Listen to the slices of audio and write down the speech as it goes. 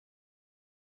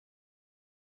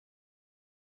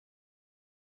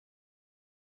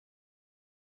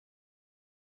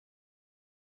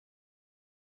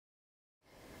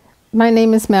My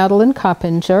name is Madeline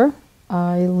Coppinger.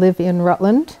 I live in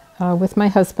Rutland with my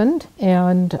husband,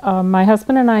 and my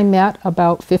husband and I met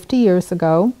about 50 years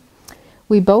ago.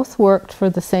 We both worked for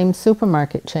the same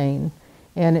supermarket chain,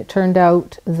 and it turned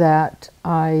out that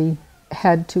I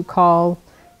had to call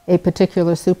a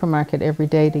particular supermarket every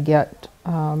day to get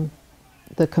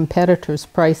the competitors'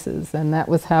 prices, and that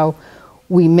was how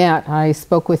we met. I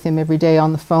spoke with him every day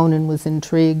on the phone and was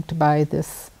intrigued by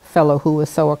this fellow who was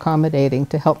so accommodating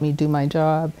to help me do my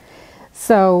job.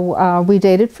 So we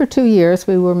dated for 2 years.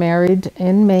 We were married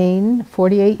in Maine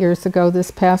 48 years ago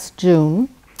this past June.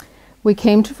 We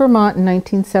came to Vermont in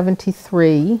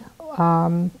 1973.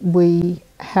 We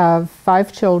have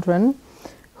 5 children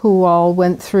who all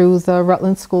went through the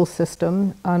Rutland school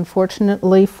system.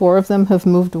 Unfortunately, 4 of them have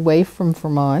moved away from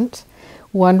Vermont.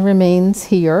 1 remains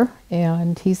here,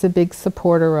 and he's a big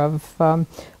supporter of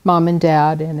Mom and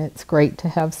Dad, and it's great to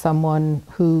have someone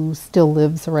who still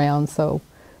lives around, so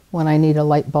when I need a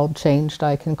light bulb changed,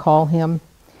 I can call him.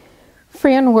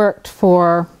 Fran worked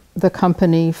for the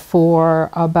company for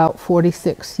about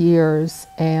 46 years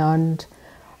and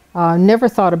never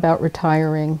thought about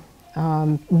retiring.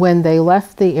 When they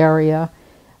left the area,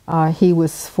 he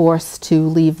was forced to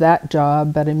leave that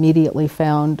job, but immediately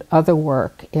found other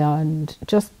work, and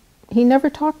he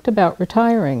never talked about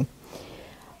retiring.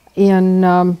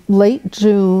 In late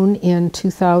June in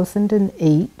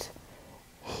 2008,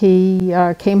 he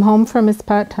came home from his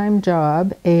part-time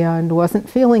job and wasn't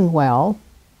feeling well,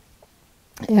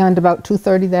 and about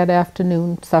 2:30 that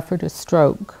afternoon suffered a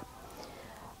stroke.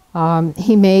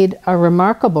 He made a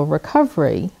remarkable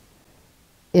recovery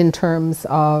in terms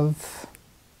of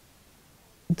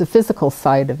the physical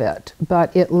side of it,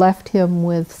 but it left him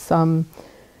with some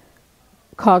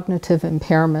cognitive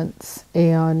impairments,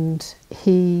 and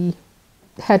he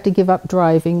had to give up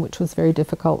driving, which was very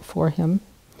difficult for him.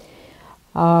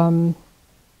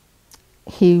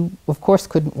 He, of course,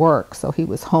 couldn't work, so he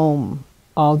was home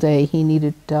all day. He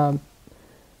needed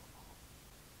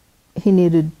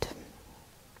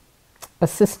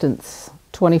assistance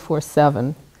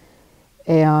 24/7.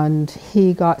 And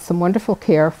he got some wonderful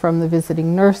care from the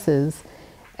visiting nurses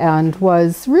and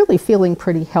was really feeling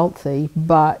pretty healthy,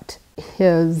 but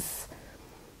his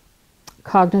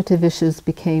cognitive issues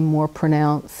became more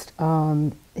pronounced.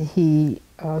 He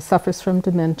suffers from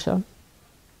dementia.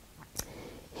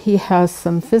 He has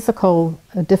some physical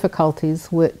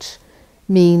difficulties, which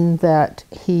mean that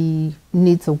he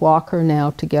needs a walker now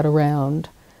to get around.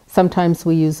 Sometimes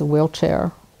we use a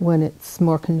wheelchair when it's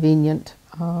more convenient,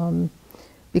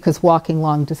 because walking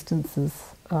long distances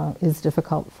is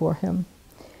difficult for him.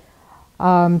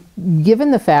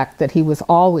 Given the fact that he was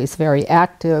always very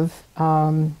active,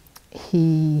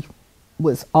 he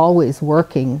was always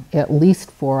working at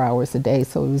least 4 hours a day,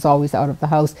 so he was always out of the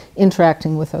house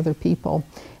interacting with other people.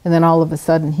 And then all of a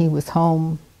sudden he was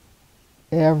home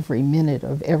every minute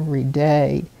of every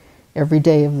day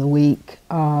of the week.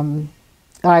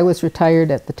 I was retired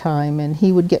at the time, and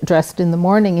he would get dressed in the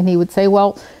morning and he would say,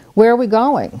 "Well, where are we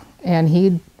going?" And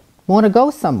he'd want to go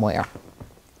somewhere.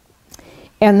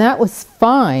 And that was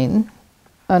fine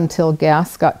until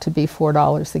gas got to be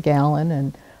 $4 a gallon,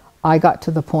 and I got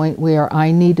to the point where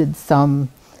I needed some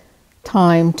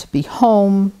time to be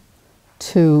home,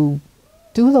 to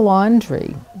do the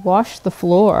laundry, wash the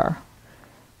floor,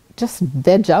 just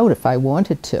veg out if I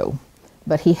wanted to.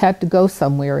 But he had to go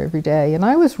somewhere every day, and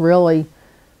I was really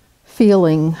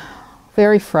feeling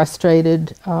very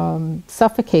frustrated,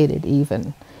 suffocated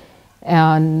even.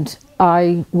 And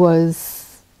I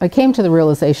came to the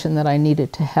realization that I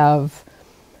needed to have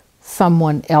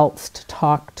someone else to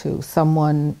talk to,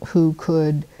 someone who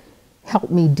could help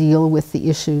me deal with the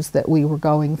issues that we were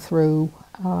going through.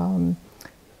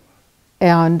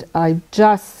 And I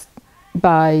just,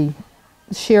 by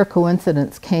sheer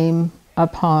coincidence, came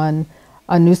upon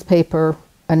a newspaper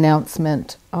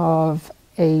announcement of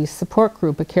a support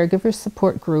group, a caregiver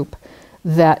support group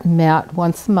that met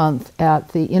once a month at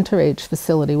the InterAge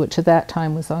facility, which at that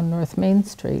time was on North Main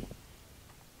Street.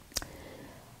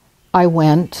 I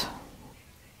went,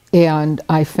 and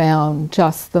I found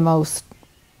just the most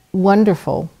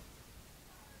wonderful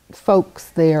folks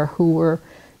there who were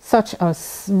such a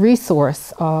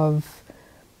resource of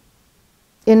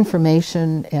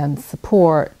information and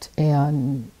support,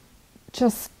 and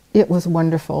just, it was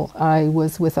wonderful. I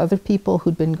was with other people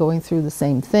who'd been going through the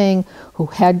same thing, who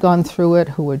had gone through it,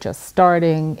 who were just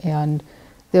starting, and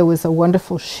there was a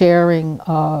wonderful sharing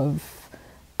of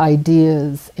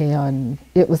ideas, and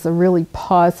it was a really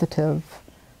positive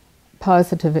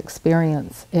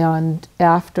experience. And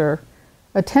after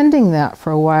attending that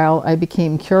for a while, I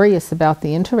became curious about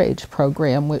the InterAge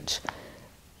program, which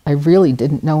I really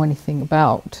didn't know anything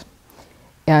about.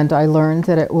 And I learned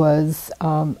that it was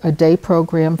a day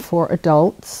program for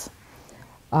adults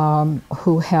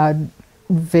who had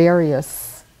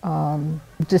various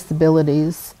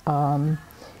disabilities, and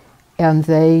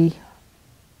they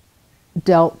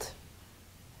dealt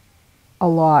a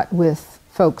lot with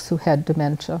folks who had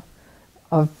dementia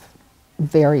of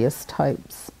various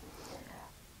types.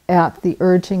 At the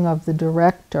urging of the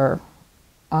director,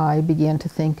 I began to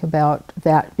think about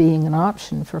that being an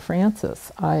option for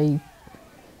Francis.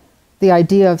 The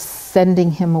idea of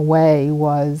sending him away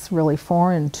was really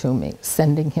foreign to me,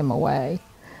 sending him away.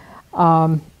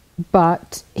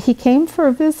 But he came for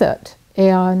a visit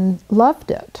and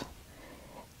loved it.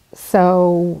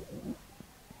 So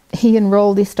he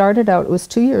enrolled, he started out, it was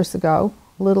 2 years ago,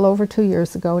 a little over 2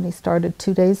 years ago, and he started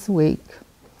 2 days a week.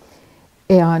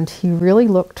 And he really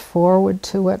looked forward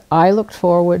to it. I looked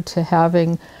forward to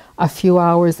having a few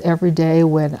hours every day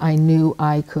when I knew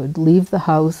I could leave the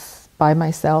house by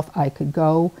myself. I could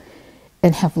go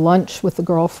and have lunch with a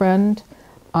girlfriend.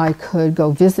 I could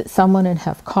go visit someone and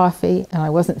have coffee, and I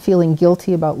wasn't feeling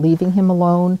guilty about leaving him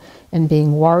alone and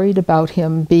being worried about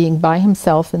him being by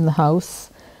himself in the house.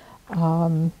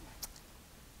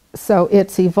 So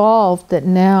it's evolved that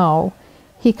now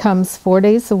he comes 4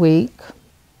 days a week.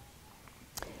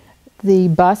 The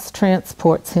bus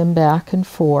transports him back and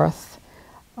forth.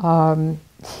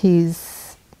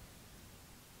 He's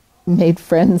made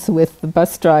friends with the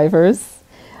bus drivers,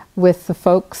 with the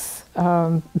folks,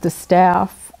 the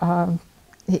staff.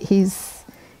 He's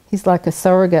like a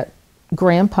surrogate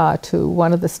grandpa to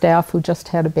one of the staff who just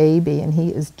had a baby, and he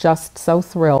is just so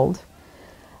thrilled.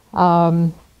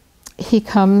 He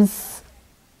comes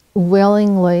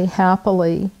willingly,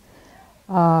 happily.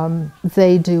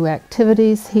 They do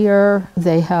activities here.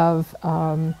 They have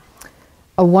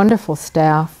a wonderful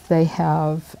staff. They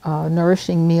have a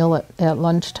nourishing meal at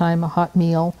lunchtime, a hot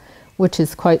meal, which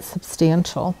is quite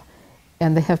substantial.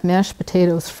 And they have mashed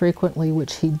potatoes frequently,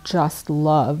 which he just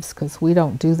loves, because we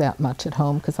don't do that much at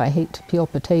home, because I hate to peel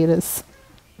potatoes.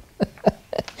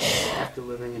 After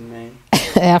living in Maine?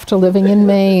 After living in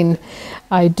Maine.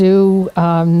 I do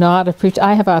not appreciate,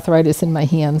 I have arthritis in my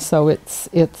hands, so it's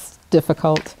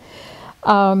difficult.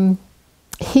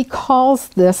 He calls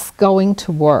this going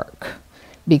to work,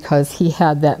 because he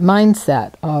had that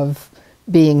mindset of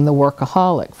being the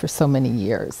workaholic for so many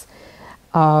years.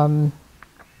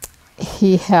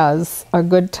 He has a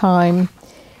good time.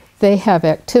 They have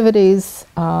activities,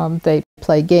 they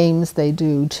play games, they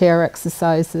do chair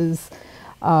exercises,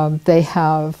 they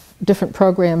have different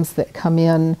programs that come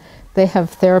in. They have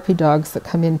therapy dogs that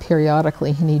come in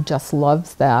periodically, and he just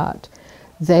loves that.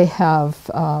 They have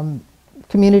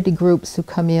community groups who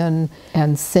come in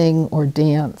and sing or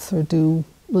dance or do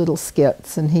little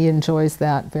skits, and he enjoys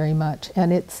that very much.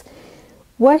 And it's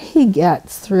what he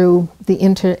gets through the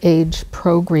InterAge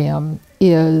program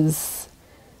is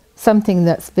something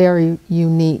that's very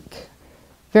unique,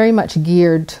 very much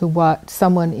geared to what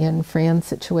someone in Fran's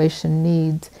situation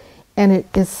needs. And it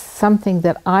is something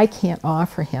that I can't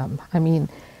offer him. I mean,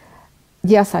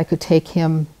 yes, I could take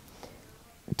him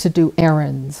to do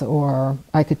errands, or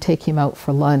I could take him out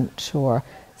for lunch or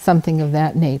something of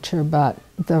that nature, but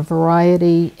the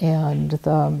variety and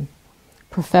the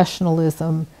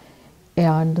professionalism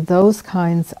and those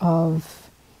kinds of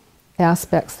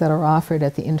aspects that are offered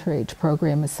at the InterAge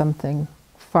program is something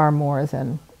far more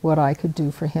than what I could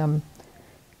do for him,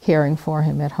 caring for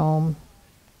him at home.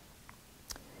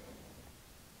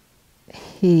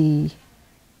 He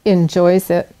enjoys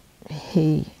it.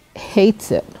 He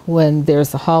hates it when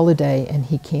there's a holiday and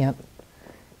he can't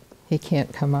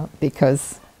come up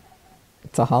because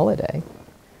it's a holiday.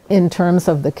 In terms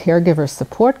of the caregiver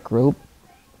support group,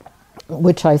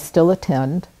 which I still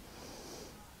attend,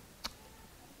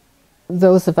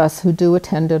 those of us who do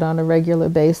attend it on a regular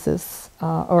basis,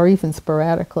 or even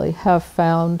sporadically, have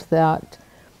found that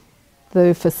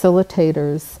the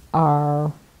facilitators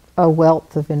are a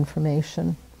wealth of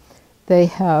information. They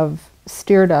have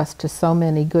steered us to so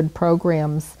many good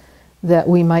programs that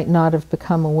we might not have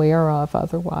become aware of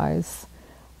otherwise.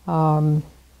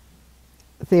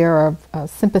 They're a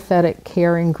sympathetic,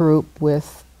 caring group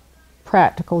with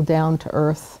practical,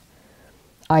 down-to-earth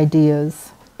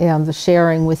ideas, and the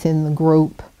sharing within the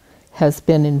group has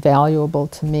been invaluable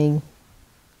to me.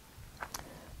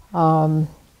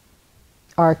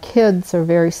 Our kids are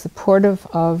very supportive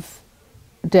of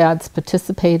Dad's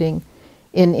participating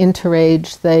in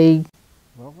InterAge. They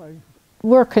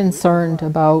were concerned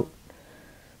about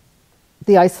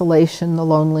the isolation, the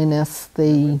loneliness,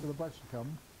 the... The bus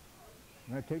come.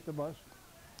 When I take the bus?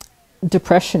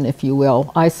 depression, if you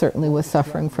will. I certainly was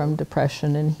suffering from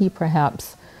depression, and he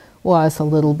perhaps was a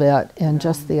little bit, and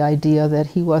just the idea that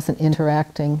he wasn't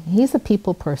interacting. He's a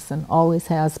people person, always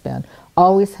has been,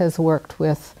 always has worked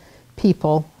with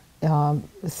people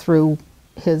through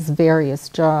his various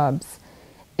jobs,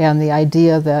 and the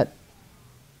idea that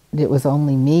it was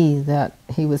only me that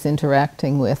he was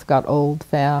interacting with got old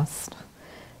fast.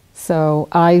 So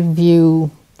I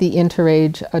view the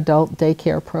InterAge adult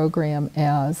daycare program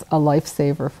as a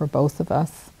lifesaver for both of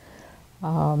us.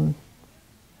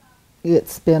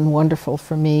 It's been wonderful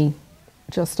for me,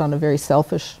 just on a very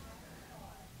selfish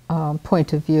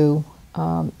point of view.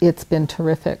 It's been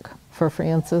terrific for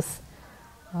Francis.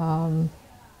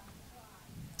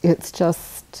 It's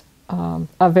just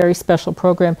a very special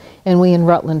program, and we in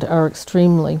Rutland are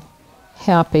extremely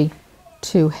happy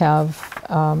to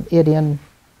have it in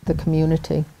the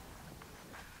community.